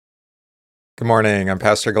Good morning. I'm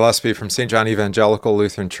Pastor Gillespie from St. John Evangelical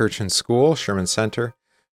Lutheran Church and School, Sherman Center,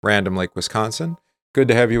 Random Lake, Wisconsin. Good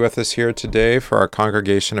to have you with us here today for our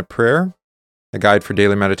Congregation of Prayer, a guide for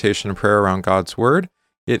daily meditation and prayer around God's Word.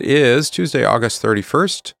 It is Tuesday, August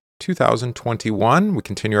 31st, 2021. We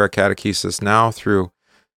continue our catechesis now through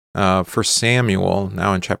 1 Samuel,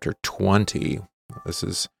 now in chapter 20. This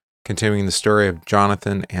is continuing the story of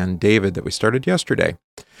Jonathan and David that we started yesterday.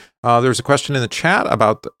 There's a question in the chat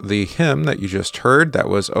about the hymn that you just heard. That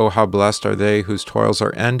was, "Oh, how blessed are they whose toils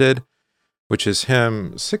are ended," which is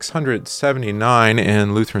hymn 679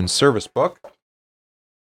 in Lutheran Service Book.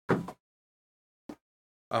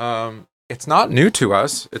 It's not new to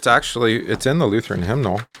us. It's in the Lutheran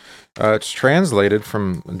hymnal. It's translated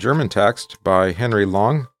from a German text by Henry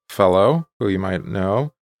Longfellow, who you might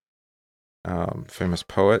know. Famous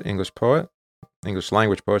poet, English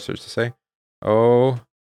language poet, so to say. Oh,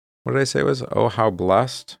 what did I say it was? Oh, how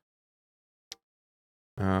blessed.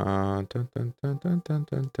 How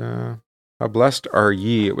blessed are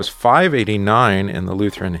ye. It was 589 in the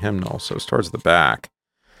Lutheran hymnal, so it's towards the back.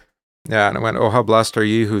 Yeah, and it went, "Oh, how blessed are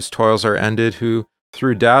ye whose toils are ended, who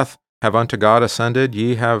through death have unto God ascended.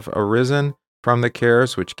 Ye have arisen from the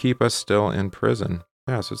cares which keep us still in prison."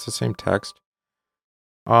 Yeah, so it's the same text.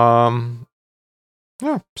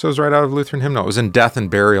 Yeah, so it was right out of Lutheran hymnal. It was in death and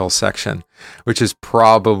burial section, which is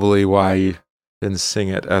probably why you didn't sing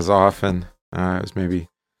it as often. It was maybe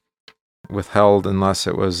withheld unless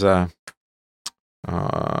it was a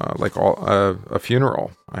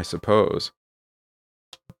funeral, I suppose.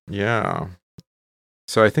 Yeah.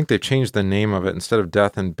 So I think they've changed the name of it. Instead of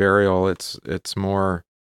death and burial, it's more,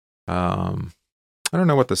 I don't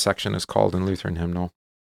know what the section is called in Lutheran hymnal.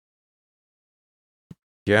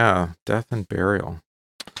 Yeah, death and burial.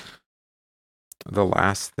 The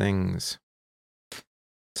last things.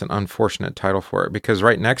 It's an unfortunate title for it, because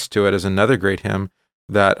right next to it is another great hymn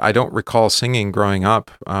that I don't recall singing growing up,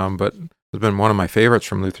 but has been one of my favorites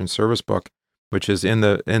from Lutheran Service Book, which is in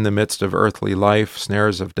the midst of earthly life,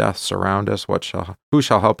 snares of death surround us. Who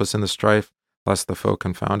shall help us in the strife, lest the foe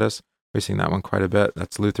confound us? We sing that one quite a bit.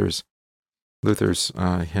 That's Luther's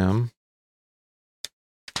hymn.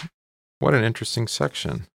 What an interesting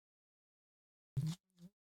section.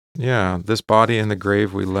 Yeah, "This body in the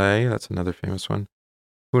grave we lay." That's another famous one.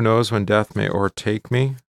 "Who knows when death may o'ertake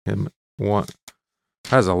me?" Hymn 1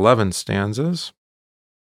 has 11 stanzas.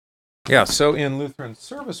 Yeah, so in Lutheran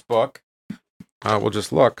Service Book, we'll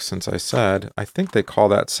just look, since I think they call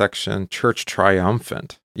that section Church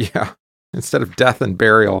Triumphant. Yeah, instead of death and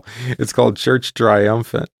burial, it's called Church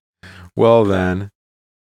Triumphant. Well then,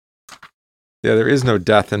 yeah, there is no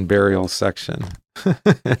death and burial section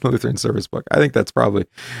in Lutheran Service Book. I think that's probably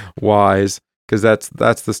wise, because that's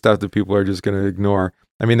the stuff that people are just going to ignore.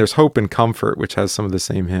 I mean, there's Hope and Comfort, which has some of the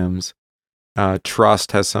same hymns.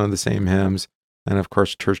 Trust has some of the same hymns. And of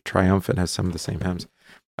course, Church Triumphant has some of the same hymns.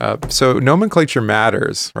 So nomenclature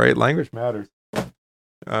matters, right? Language matters.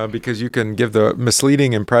 Because you can give the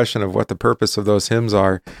misleading impression of what the purpose of those hymns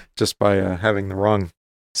are just by having the wrong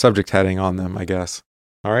subject heading on them, I guess.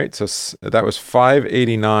 All right, so that was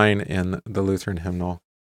 589 in the Lutheran hymnal.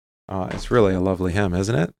 It's really a lovely hymn,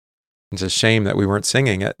 isn't it? It's a shame that we weren't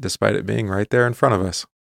singing it, despite it being right there in front of us.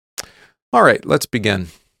 All right, let's begin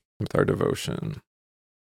with our devotion.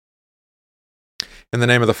 In the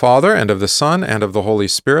name of the Father, and of the Son, and of the Holy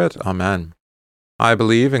Spirit, Amen. I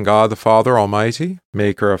believe in God the Father Almighty,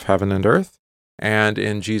 maker of heaven and earth, and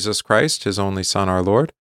in Jesus Christ, his only Son, our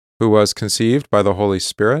Lord, who was conceived by the Holy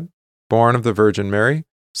Spirit, born of the Virgin Mary,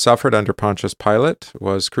 suffered under Pontius Pilate,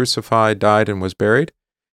 was crucified, died, and was buried.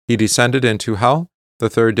 He descended into hell. The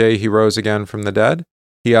third day he rose again from the dead.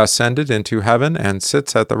 He ascended into heaven and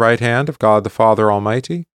sits at the right hand of God the Father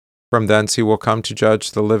Almighty. From thence he will come to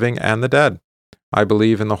judge the living and the dead. I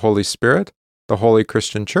believe in the Holy Spirit, the holy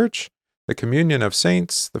Christian Church, the communion of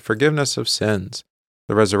saints, the forgiveness of sins,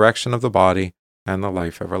 the resurrection of the body, and the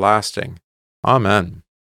life everlasting. Amen.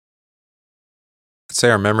 Let's say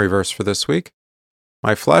our memory verse for this week.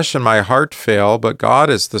 My flesh and my heart fail, but God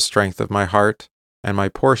is the strength of my heart and my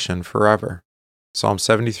portion forever. Psalm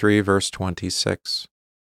 73, verse 26.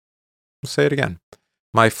 We'll say it again.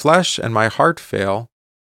 My flesh and my heart fail,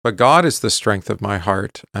 but God is the strength of my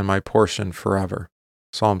heart and my portion forever.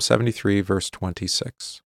 Psalm 73, verse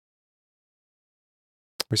 26.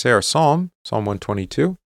 We say our psalm, Psalm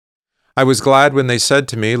 122. I was glad when they said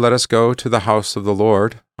to me, "Let us go to the house of the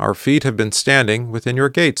Lord. Our feet have been standing within your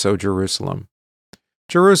gates, O Jerusalem."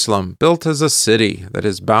 Jerusalem, built as a city that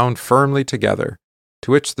is bound firmly together,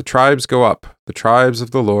 to which the tribes go up, the tribes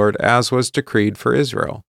of the Lord, as was decreed for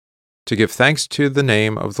Israel, to give thanks to the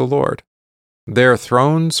name of the Lord. Their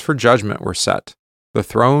thrones for judgment were set, the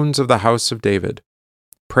thrones of the house of David.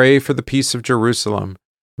 Pray for the peace of Jerusalem.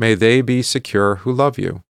 May they be secure who love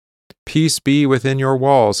you. Peace be within your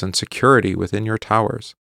walls and security within your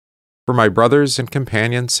towers. For my brothers and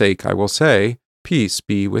companions' sake, I will say, peace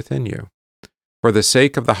be within you. For the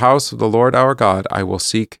sake of the house of the Lord our God, I will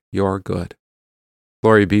seek your good.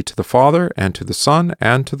 Glory be to the Father, and to the Son,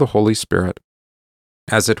 and to the Holy Spirit,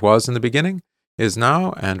 as it was in the beginning, is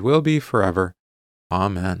now, and will be forever.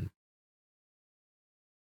 Amen.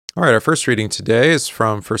 All right, our first reading today is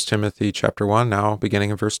from 1 Timothy chapter 1, now beginning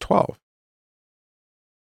in verse 12.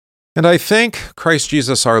 And I thank Christ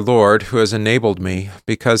Jesus our Lord, who has enabled me,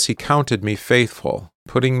 because he counted me faithful,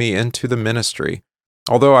 putting me into the ministry.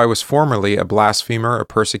 Although I was formerly a blasphemer, a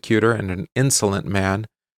persecutor, and an insolent man,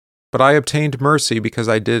 but I obtained mercy because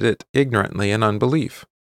I did it ignorantly in unbelief.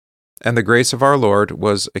 And the grace of our Lord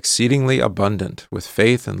was exceedingly abundant with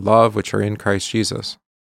faith and love which are in Christ Jesus.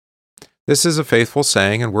 This is a faithful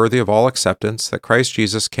saying and worthy of all acceptance, that Christ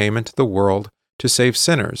Jesus came into the world to save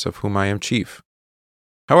sinners, of whom I am chief.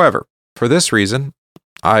 However, for this reason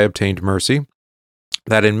I obtained mercy,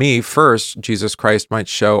 that in me first Jesus Christ might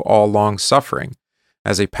show all long-suffering,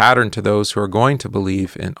 as a pattern to those who are going to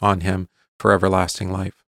believe on him for everlasting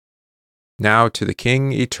life. Now to the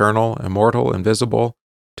King, eternal, immortal, invisible,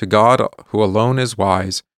 to God, who alone is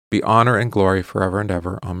wise, be honor and glory forever and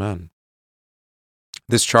ever. Amen.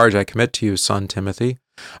 This charge I commit to you, son Timothy,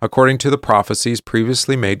 according to the prophecies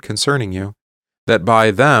previously made concerning you, that by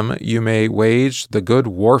them you may wage the good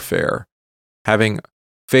warfare, having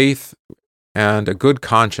faith and a good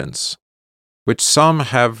conscience, which some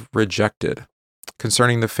have rejected,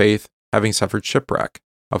 concerning the faith having suffered shipwreck,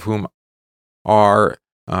 of whom are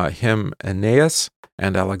Hymenaeus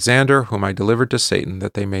and Alexander, whom I delivered to Satan,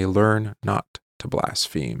 that they may learn not to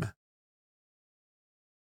blaspheme.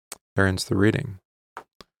 There ends the reading.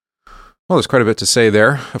 Well, there's quite a bit to say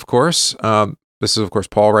there, of course. This is, of course,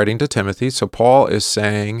 Paul writing to Timothy. So Paul is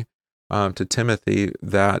saying to Timothy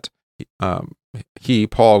that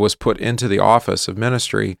Paul, was put into the office of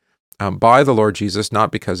ministry by the Lord Jesus,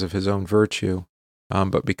 not because of his own virtue,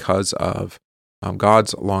 but because of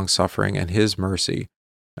God's long-suffering and his mercy.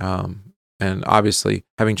 And obviously,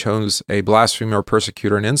 having chose a blasphemer,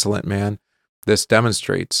 persecutor, and insolent man, this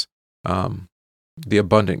demonstrates the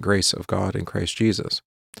abundant grace of God in Christ Jesus.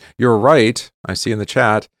 You're right, I see in the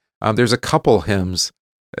chat, there's a couple hymns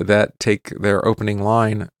that take their opening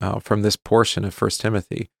line from this portion of 1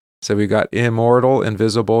 Timothy. So we've got immortal,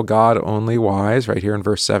 invisible, God only wise, right here in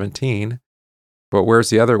verse 17. But where's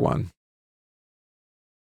the other one?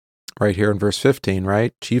 Right here in verse 15,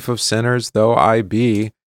 right? Chief of sinners, though I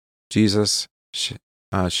be, Jesus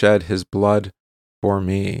shed his blood for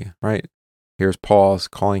me, right? Here's Paul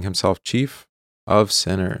calling himself chief of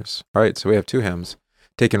sinners, right? So we have two hymns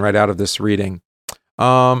taken right out of this reading.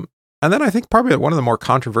 And then I think probably one of the more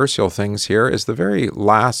controversial things here is the very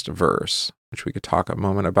last verse, which we could talk a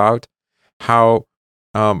moment about, how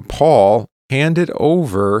Paul handed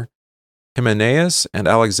over Hymenaeus and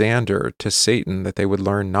Alexander to Satan that they would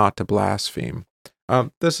learn not to blaspheme.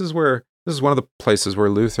 This is one of the places where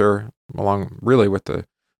Luther, along really with the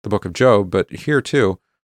book of Job, but here too,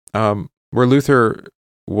 where Luther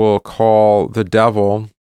will call the devil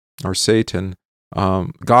or Satan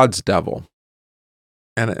God's devil.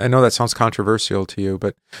 And I know that sounds controversial to you,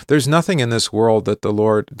 but there's nothing in this world that the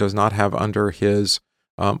Lord does not have under his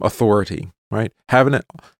authority, right?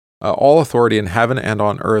 All authority in heaven and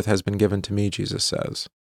on earth has been given to me, Jesus says,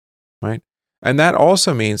 right? And that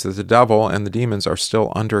also means that the devil and the demons are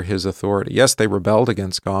still under his authority. Yes, they rebelled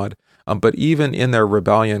against God, but even in their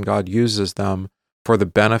rebellion, God uses them for the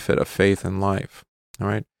benefit of faith and life, all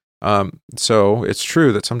right? So it's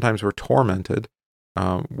true that sometimes we're tormented,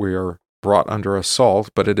 we are brought under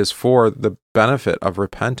assault, but it is for the benefit of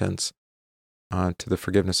repentance to the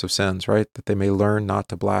forgiveness of sins, right? That they may learn not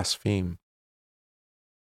to blaspheme.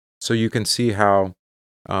 So you can see how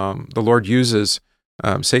the Lord uses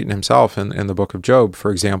Satan himself in the book of Job,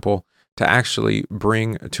 for example, to actually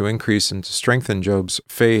bring to increase and to strengthen Job's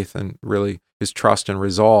faith and really his trust and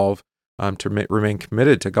resolve to remain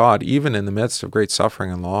committed to God, even in the midst of great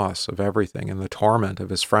suffering and loss of everything and the torment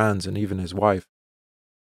of his friends and even his wife.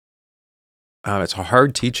 It's a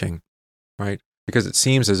hard teaching, right? Because it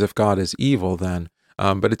seems as if God is evil then,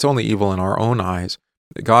 but it's only evil in our own eyes.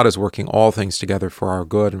 God is working all things together for our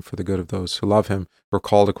good and for the good of those who love him, who are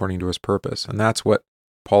called according to his purpose. And that's what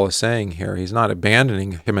Paul is saying here. He's not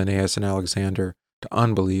abandoning Hymenaeus and Alexander to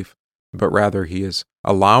unbelief, but rather he is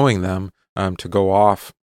allowing them to go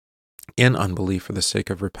off in unbelief for the sake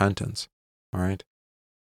of repentance. All right?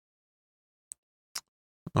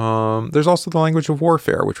 There's also the language of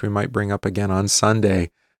warfare, which we might bring up again on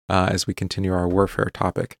Sunday as we continue our warfare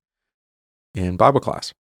topic in Bible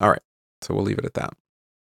class. All right, so we'll leave it at that.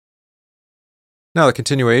 Now, the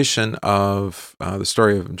continuation of the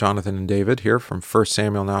story of Jonathan and David here from 1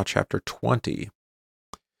 Samuel now, chapter 20.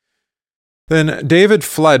 Then David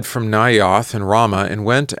fled from Naioth and Ramah and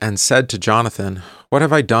went and said to Jonathan, "What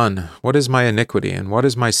have I done? What is my iniquity, and what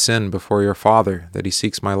is my sin before your father, that he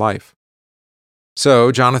seeks my life?"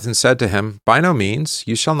 So Jonathan said to him, "By no means,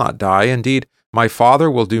 you shall not die. Indeed, my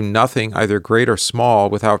father will do nothing either great or small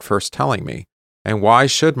without first telling me. And why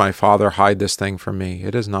should my father hide this thing from me?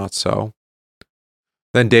 It is not so."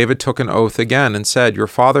 Then David took an oath again and said, "Your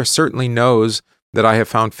father certainly knows that I have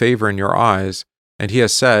found favor in your eyes, and he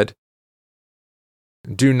has said,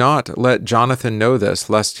 'Do not let Jonathan know this,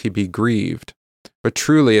 lest he be grieved. But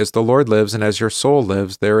truly, as the Lord lives and as your soul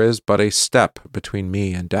lives, there is but a step between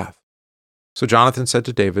me and death.' So Jonathan said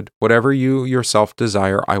to David, 'Whatever you yourself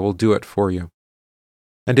desire, I will do it for you.'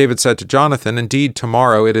 And David said to Jonathan, 'Indeed,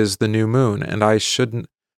 tomorrow it is the new moon, and I should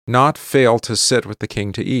not fail to sit with the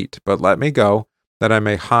king to eat. But let me go, that I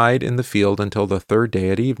may hide in the field until the third day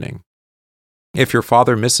at evening. If your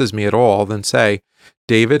father misses me at all, then say,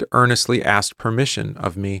 David earnestly asked permission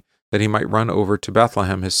of me that he might run over to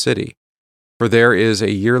Bethlehem, his city, for there is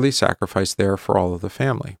a yearly sacrifice there for all of the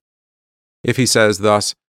family. If he says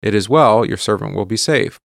thus, it is well, your servant will be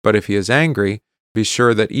safe. But if he is angry, be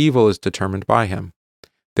sure that evil is determined by him.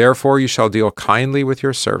 Therefore you shall deal kindly with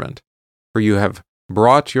your servant, for you have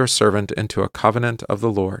brought your servant into a covenant of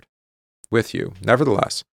the Lord with you.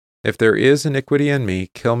 Nevertheless, if there is iniquity in me,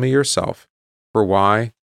 kill me yourself, for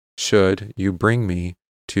why should you bring me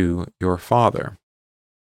to your father?"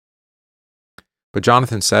 But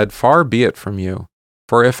Jonathan said, "Far be it from you,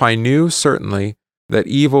 for if I knew certainly that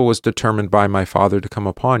evil was determined by my father to come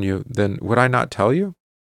upon you, then would I not tell you?"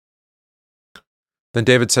 Then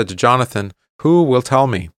David said to Jonathan, "Who will tell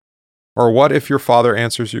me? Or what if your father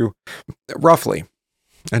answers you roughly?"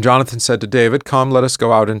 And Jonathan said to David, "Come, let us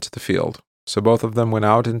go out into the field." So both of them went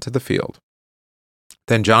out into the field.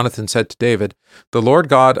 Then Jonathan said to David, "The Lord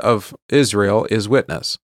God of Israel is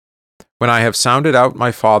witness. When I have sounded out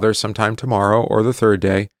my father sometime tomorrow or the third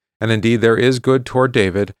day, and indeed there is good toward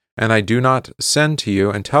David, and I do not send to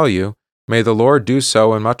you and tell you, may the Lord do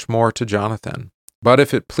so and much more to Jonathan. But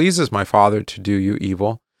if it pleases my father to do you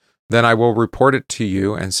evil, then I will report it to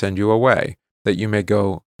you and send you away, that you may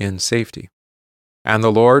go in safety. And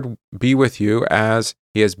the Lord be with you as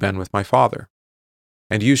he has been with my father.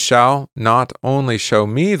 And you shall not only show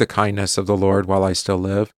me the kindness of the Lord while I still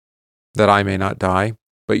live, that I may not die,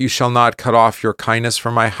 but you shall not cut off your kindness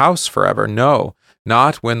from my house forever. No,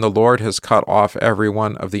 not when the Lord has cut off every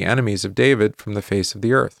one of the enemies of David from the face of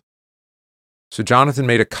the earth." So Jonathan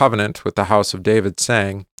made a covenant with the house of David,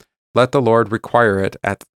 saying, "Let the Lord require it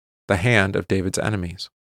at the hand of David's enemies."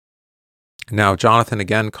 Now Jonathan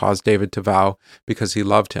again caused David to vow, because he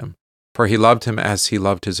loved him, for he loved him as he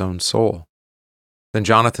loved his own soul. Then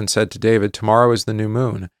Jonathan said to David, "Tomorrow is the new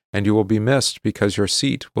moon, and you will be missed, because your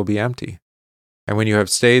seat will be empty. And when you have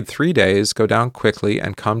stayed 3 days, go down quickly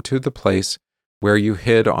and come to the place where you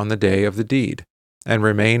hid on the day of the deed, and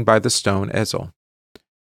remain by the stone Ezel.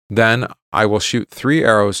 Then I will shoot 3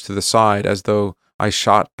 arrows to the side, as though I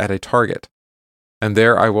shot at a target. And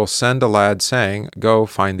there I will send a lad, saying, 'Go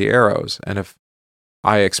find the arrows.' And if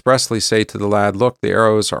I expressly say to the lad, 'Look, the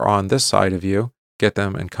arrows are on this side of you, get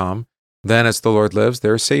them and come,' then, as the Lord lives,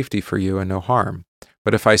 there is safety for you and no harm.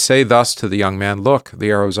 But if I say thus to the young man, 'Look,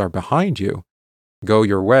 the arrows are behind you,' go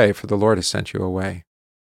your way, for the Lord has sent you away.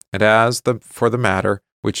 And as for the matter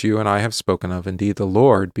which you and I have spoken of, indeed the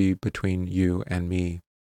Lord be between you and me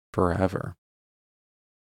forever."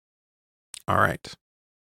 All right.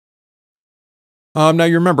 Now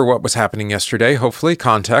you remember what was happening yesterday, hopefully.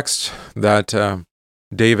 Context, that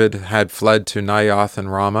David had fled to Naioth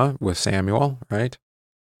and Ramah with Samuel, right?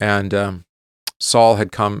 And Saul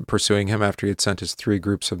had come pursuing him after he had sent his 3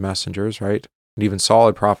 groups of messengers, right? And even Saul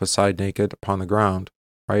had prophesied naked upon the ground,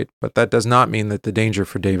 right? But that does not mean that the danger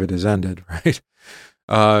for David is ended, right?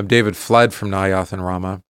 David fled from Naioth and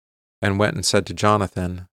Ramah and went and said to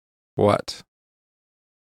Jonathan, "What?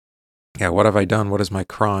 Yeah, what have I done? What is my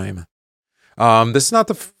crime?" This is not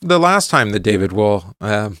the last time that David will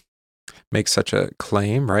make such a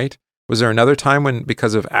claim, right? Was there another time when,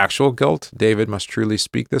 because of actual guilt, David must truly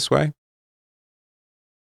speak this way?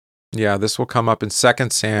 Yeah, this will come up in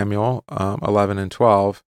 2 Samuel 11 and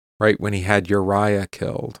 12, right, when he had Uriah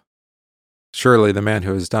killed. "Surely the man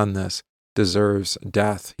who has done this deserves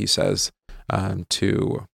death," he says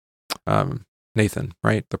to Nathan,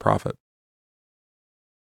 right, the prophet.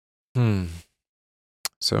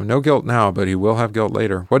 So no guilt now, but he will have guilt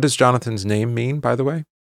later. What does Jonathan's name mean, by the way?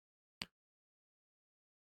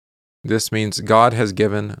 This means God has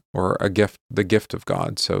given, or a gift, the gift of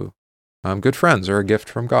God. So good friends are a gift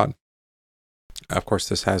from God. Of course,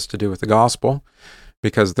 this has to do with the gospel,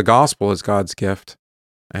 because the gospel is God's gift,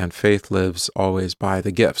 and faith lives always by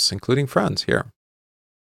the gifts, including friends here.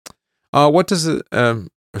 What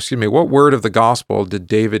word of the gospel did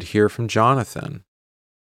David hear from Jonathan?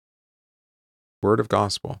 Word of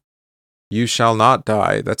gospel. You shall not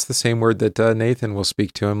die. That's the same word that Nathan will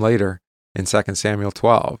speak to him later in 2 Samuel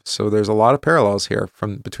 12. So there's a lot of parallels here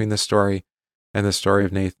between this story and the story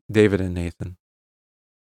of David and Nathan.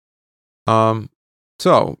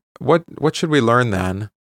 So what should we learn then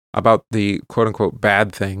about the quote-unquote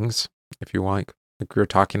bad things, if you like we were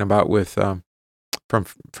talking about with from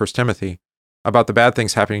 1 Timothy, about the bad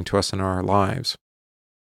things happening to us in our lives,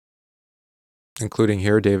 including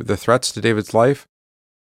here the threats to David's life?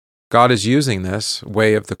 God is using this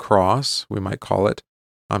way of the cross, we might call it,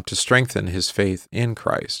 to strengthen his faith in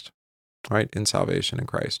Christ, right? In salvation in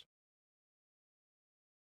Christ.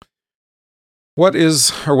 What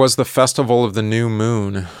is or was the festival of the new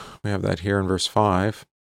moon? We have that here in verse 5.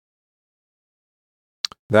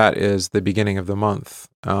 That is the beginning of the month.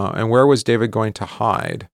 And where was David going to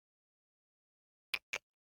hide? It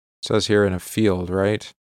says here in a field,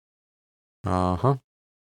 right?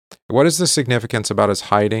 What is the significance about his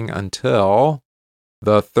hiding until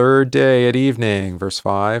the third day at evening? Verse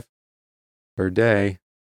 5. Third day.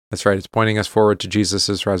 That's right. It's pointing us forward to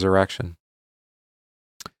Jesus' resurrection.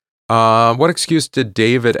 What excuse did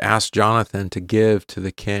David ask Jonathan to give to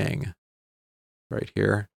the king? Right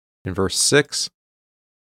here in verse 6.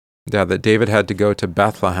 Yeah, that David had to go to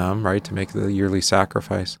Bethlehem, right, to make the yearly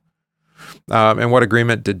sacrifice. And what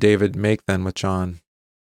agreement did David make then with John?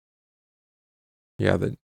 Yeah,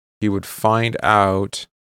 that he would find out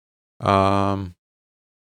what's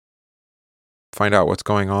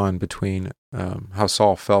going on between how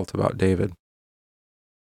Saul felt about David.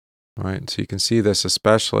 All right, so you can see this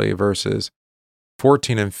especially verses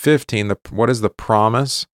 14 and 15. What is the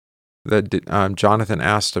promise that Jonathan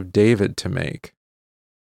asked of David to make?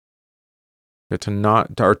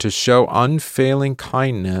 To show unfailing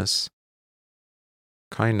kindness,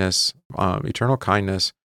 eternal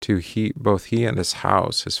kindness to both he and his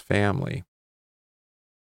house, his family.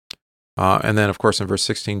 And then, of course, in verse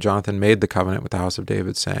 16, Jonathan made the covenant with the house of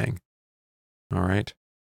David, saying, all right.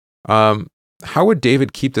 How would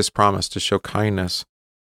David keep this promise to show kindness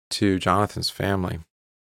to Jonathan's family?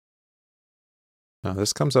 Now,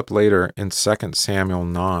 this comes up later in 2 Samuel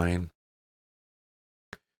 9.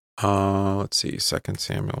 Let's see, 2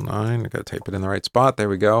 Samuel 9. I got to type it in the right spot. There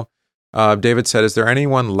we go. David said, is there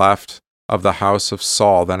anyone left of the house of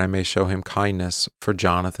Saul that I may show him kindness for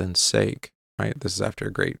Jonathan's sake? Right. This is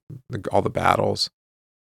after all the battles,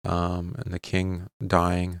 and the king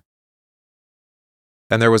dying.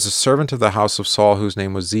 And there was a servant of the house of Saul whose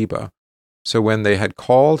name was Ziba. So when they had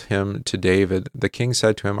called him to David, the king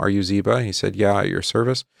said to him, are you Ziba? He said, yeah, at your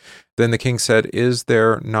service. Then the king said, is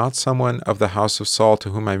there not someone of the house of Saul to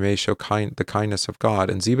whom I may show the kindness of God?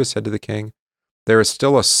 And Ziba said to the king, there is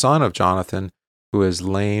still a son of Jonathan who is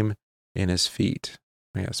lame in his feet.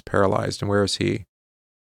 Yes, paralyzed. And where is he?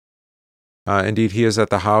 Indeed, he is at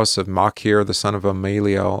the house of Machir, the son of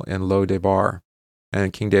Amaliel, in Lo-debar.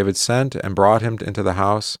 And King David sent and brought him into the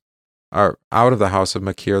house, or out of the house of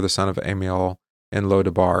Machir, the son of Ammiel, in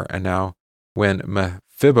Lo-debar. And now, when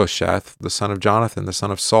Mephibosheth, the son of Jonathan, the son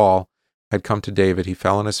of Saul, had come to David, he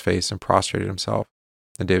fell on his face and prostrated himself.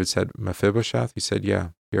 And David said, Mephibosheth? He said, yeah,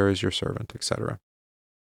 here is your servant, etc.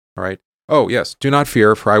 All right. Oh, yes, do not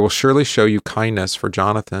fear, for I will surely show you kindness for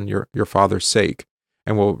Jonathan, your father's sake,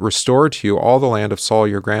 and will restore to you all the land of Saul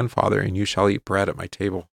your grandfather, and you shall eat bread at my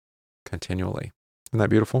table continually. Isn't that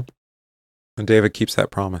beautiful? And David keeps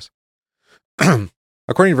that promise.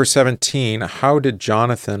 According to verse 17, how did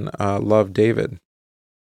Jonathan love David?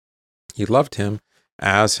 He loved him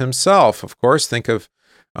as himself. Of course, think of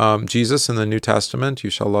Jesus in the New Testament. You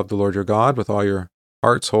shall love the Lord your God with all your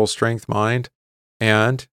heart, soul, strength, mind,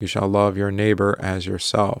 and you shall love your neighbor as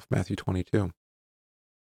yourself. Matthew 22.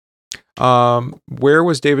 Where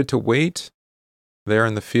was David to wait? There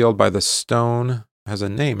in the field by the stone. Has a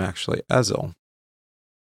name, actually, Ezel.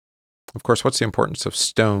 Of course, what's the importance of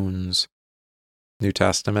stones? New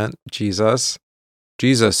Testament, Jesus.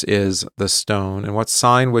 Jesus is the stone. And what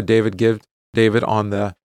sign would David give David on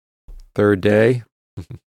the third day?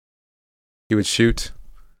 He would shoot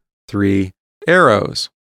 3 arrows.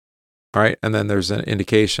 All right, and then there's an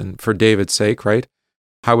indication for David's sake, right?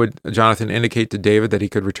 How would Jonathan indicate to David that he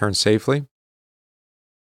could return safely?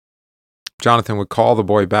 Jonathan would call the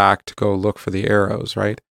boy back to go look for the arrows,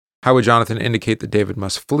 right? How would Jonathan indicate that David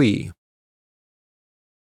must flee?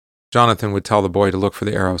 Jonathan would tell the boy to look for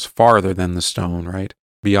the arrows farther than the stone, right?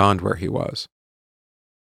 Beyond where he was.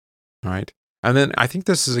 All right? And then I think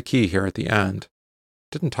this is a key here at the end.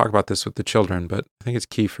 Didn't talk about this with the children, but I think it's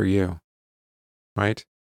key for you, right?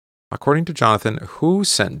 According to Jonathan, who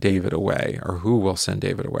sent David away, or who will send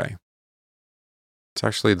David away? It's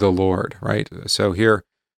actually the Lord, right? So here,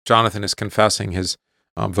 Jonathan is confessing his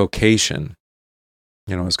vocation,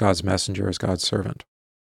 as God's messenger, as God's servant.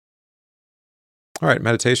 All right,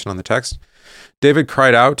 meditation on the text. David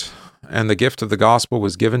cried out, and the gift of the gospel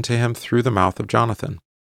was given to him through the mouth of Jonathan.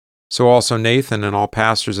 So also Nathan and all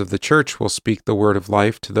pastors of the church will speak the word of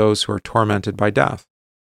life to those who are tormented by death.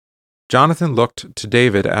 Jonathan looked to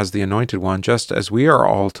David as the anointed one, just as we are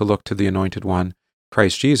all to look to the anointed one,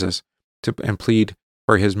 Christ Jesus, and plead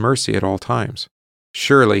for his mercy at all times.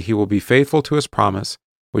 Surely he will be faithful to his promise,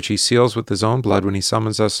 which he seals with his own blood when he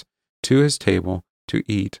summons us to his table to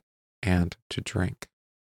eat and to drink.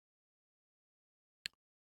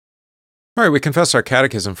 All right, we confess our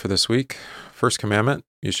catechism for this week. First commandment,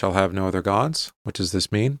 you shall have no other gods. What does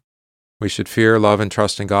this mean? We should fear, love, and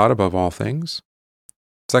trust in God above all things.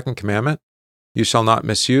 Second commandment, you shall not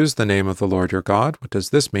misuse the name of the Lord your God. What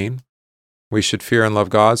does this mean? We should fear and love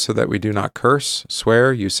God so that we do not curse,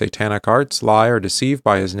 swear, use satanic arts, lie, or deceive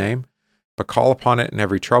by his name, but call upon it in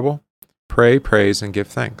every trouble, pray, praise, and give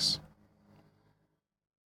thanks.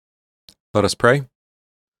 Let us pray.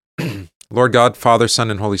 Lord God, Father, Son,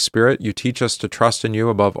 and Holy Spirit, you teach us to trust in you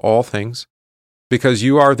above all things, because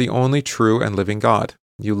you are the only true and living God.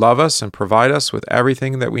 You love us and provide us with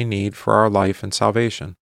everything that we need for our life and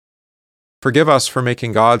salvation. Forgive us for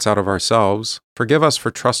making gods out of ourselves. Forgive us for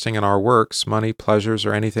trusting in our works, money, pleasures,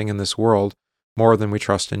 or anything in this world more than we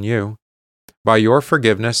trust in you. By your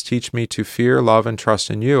forgiveness, teach me to fear, love, and trust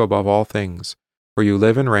in you above all things, for you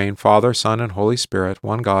live and reign, Father, Son, and Holy Spirit,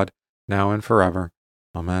 one God, now and forever.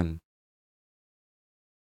 Amen.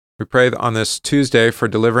 We pray on this Tuesday for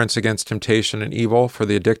deliverance against temptation and evil, for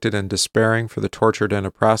the addicted and despairing, for the tortured and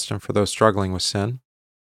oppressed, and for those struggling with sin.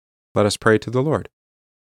 Let us pray to the Lord.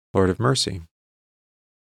 Lord of mercy.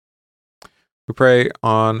 We pray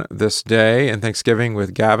on this day in Thanksgiving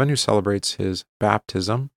with Gavin, who celebrates his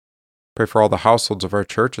baptism. Pray for all the households of our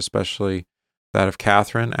church, especially that of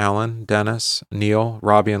Catherine, Alan, Dennis, Neil,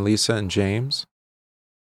 Robbie, and Lisa, and James.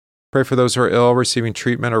 Pray for those who are ill, receiving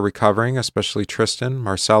treatment, or recovering, especially Tristan,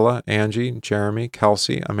 Marcella, Angie, Jeremy,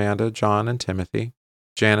 Kelsey, Amanda, John, and Timothy,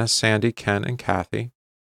 Janice, Sandy, Ken, and Kathy.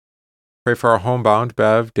 Pray for our homebound,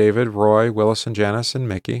 Bev, David, Roy, Willis, and Janice, and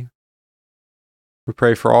Mickey. We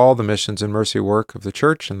pray for all the missions and mercy work of the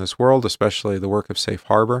church in this world, especially the work of Safe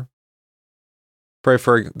Harbor. Pray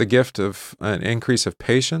for the gift of an increase of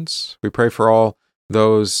patience. We pray for all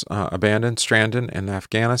those abandoned, stranded in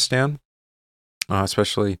Afghanistan,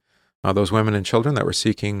 especially those women and children that were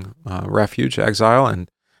seeking refuge, exile,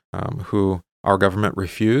 and who our government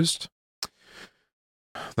refused.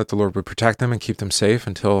 That the Lord would protect them and keep them safe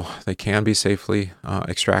until they can be safely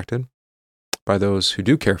extracted by those who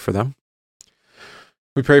do care for them.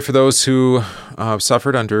 We pray for those who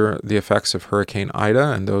suffered under the effects of Hurricane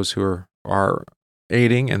Ida and those who are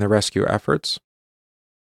aiding in the rescue efforts.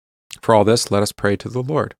 For all this, let us pray to the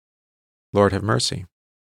Lord. Lord, have mercy.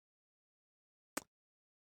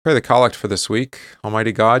 Pray the collect for this week.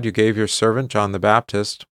 Almighty God, you gave your servant John the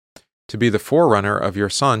Baptist to be the forerunner of your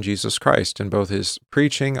Son, Jesus Christ, in both his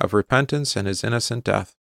preaching of repentance and his innocent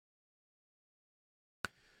death.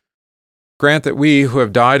 Grant that we who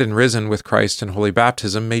have died and risen with Christ in holy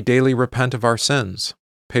baptism may daily repent of our sins,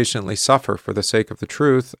 patiently suffer for the sake of the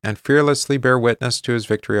truth, and fearlessly bear witness to his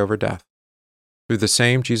victory over death. Through the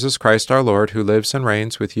same Jesus Christ our Lord, who lives and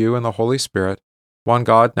reigns with you in the Holy Spirit, one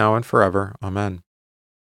God, now and forever. Amen.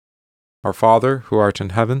 Our Father, who art in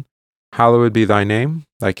heaven, hallowed be thy name.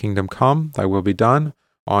 Thy kingdom come, thy will be done,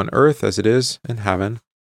 on earth as it is in heaven.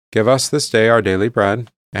 Give us this day our daily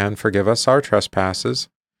bread, and forgive us our trespasses,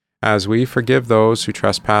 as we forgive those who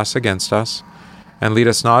trespass against us. And lead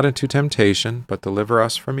us not into temptation, but deliver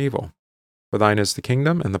us from evil. For thine is the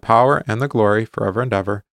kingdom, and the power, and the glory, forever and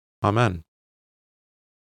ever. Amen.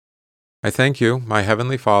 I thank you, my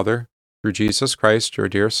heavenly Father, through Jesus Christ, your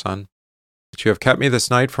dear Son, that you have kept me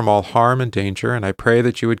this night from all harm and danger, and I pray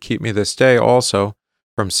that you would keep me this day also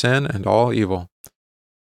from sin and all evil,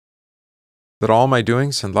 that all my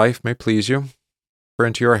doings and life may please you. For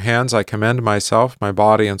into your hands I commend myself, my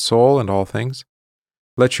body and soul, and all things.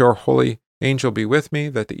 Let your holy angel be with me,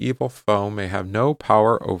 that the evil foe may have no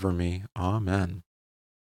power over me. Amen.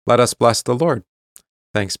 Let us bless the Lord.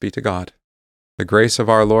 Thanks be to God. The grace of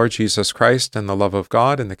our Lord Jesus Christ and the love of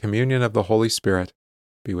God and the communion of the Holy Spirit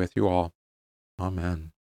be with you all.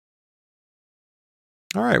 Amen.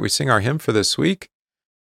 All right, we sing our hymn for this week.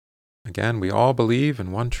 Again, we all believe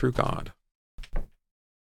in one true God.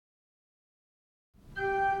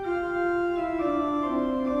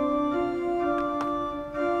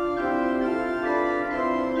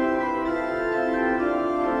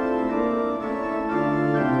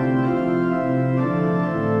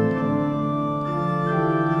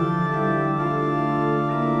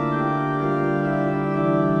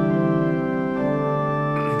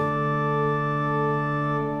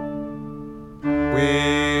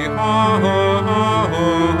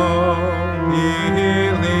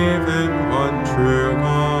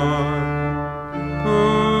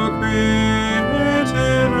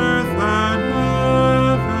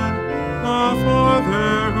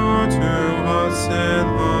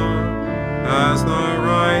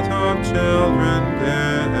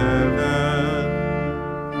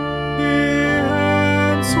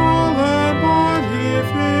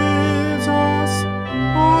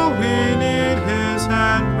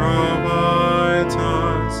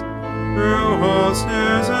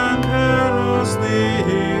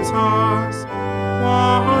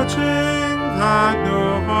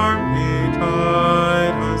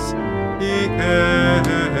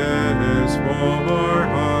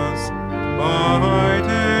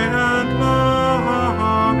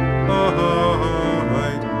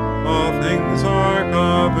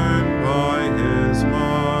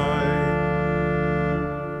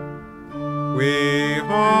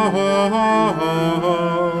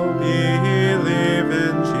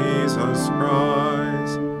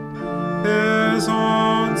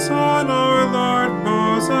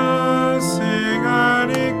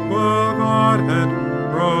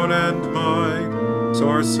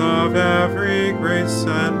 Source of every grace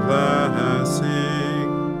and blessing,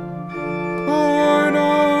 born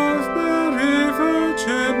of Mary,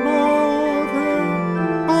 Virgin Mother,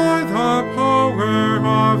 by the power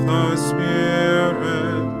of the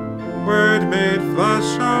Spirit, Word made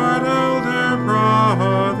flesh, our elder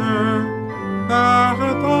brother, that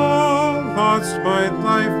the lost might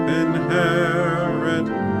life inherit,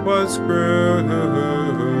 was crucified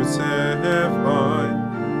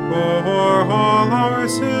for all our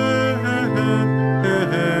sin,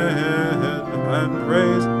 and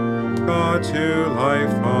raised God to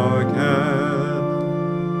life again.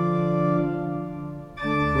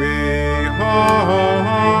 We all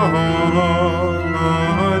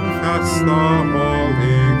confess the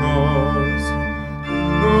Holy Ghost,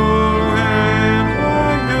 who in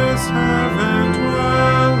highest heaven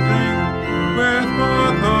dwelling, with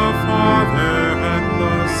God the Father and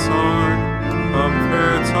the Son,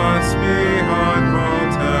 comforts us beyond all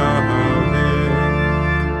telling.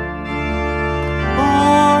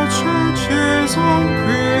 Our church is on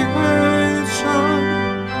creation,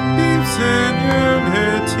 lives in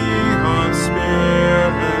unity of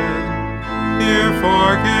spirit, here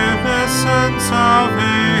forgiveness and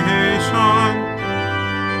salvation,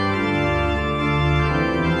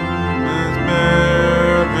 as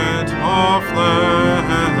merit of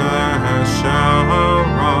flesh shall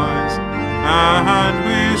rise, and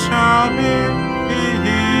we shall be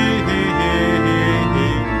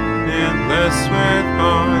in bliss with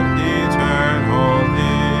God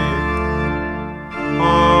eternally.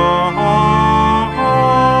 Amen.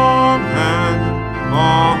 Amen.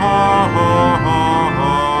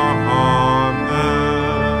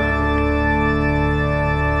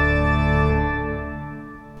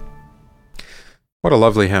 What a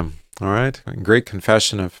lovely hymn. All right. Great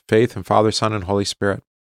confession of faith in Father, Son, and Holy Spirit.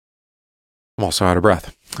 I'm also out of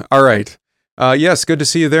breath. All right. Yes, good to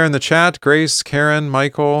see you there in the chat. Grace, Karen,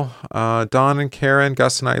 Michael, Don and Karen,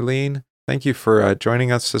 Gus and Eileen. Thank you for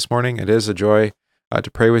joining us this morning. It is a joy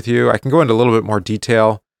to pray with you. I can go into a little bit more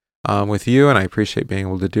detail with you, and I appreciate being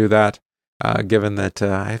able to do that, given that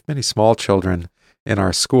I have many small children in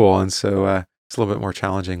our school, and so it's a little bit more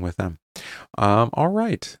challenging with them. All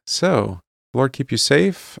right. So, Lord, keep you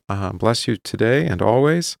safe. Bless you today and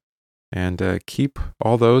always. And keep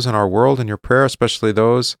all those in our world in your prayer, especially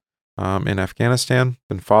those in Afghanistan.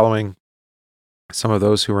 Been following some of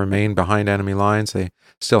those who remain behind enemy lines. They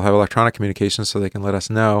still have electronic communications, so they can let us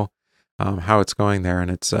know how it's going there,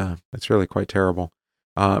 and it's really quite terrible.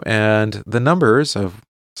 And the numbers of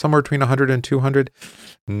somewhere between 100 and 200,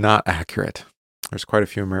 not accurate. There's quite a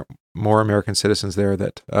few more American citizens there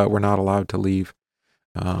that were not allowed to leave.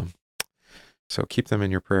 So keep them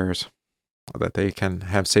in your prayers, that they can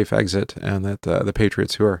have safe exit, and that the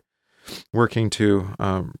patriots who are working to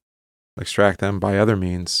extract them by other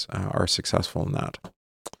means are successful in that.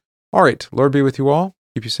 All right. Lord be with you all.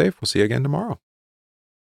 Keep you safe. We'll see you again tomorrow.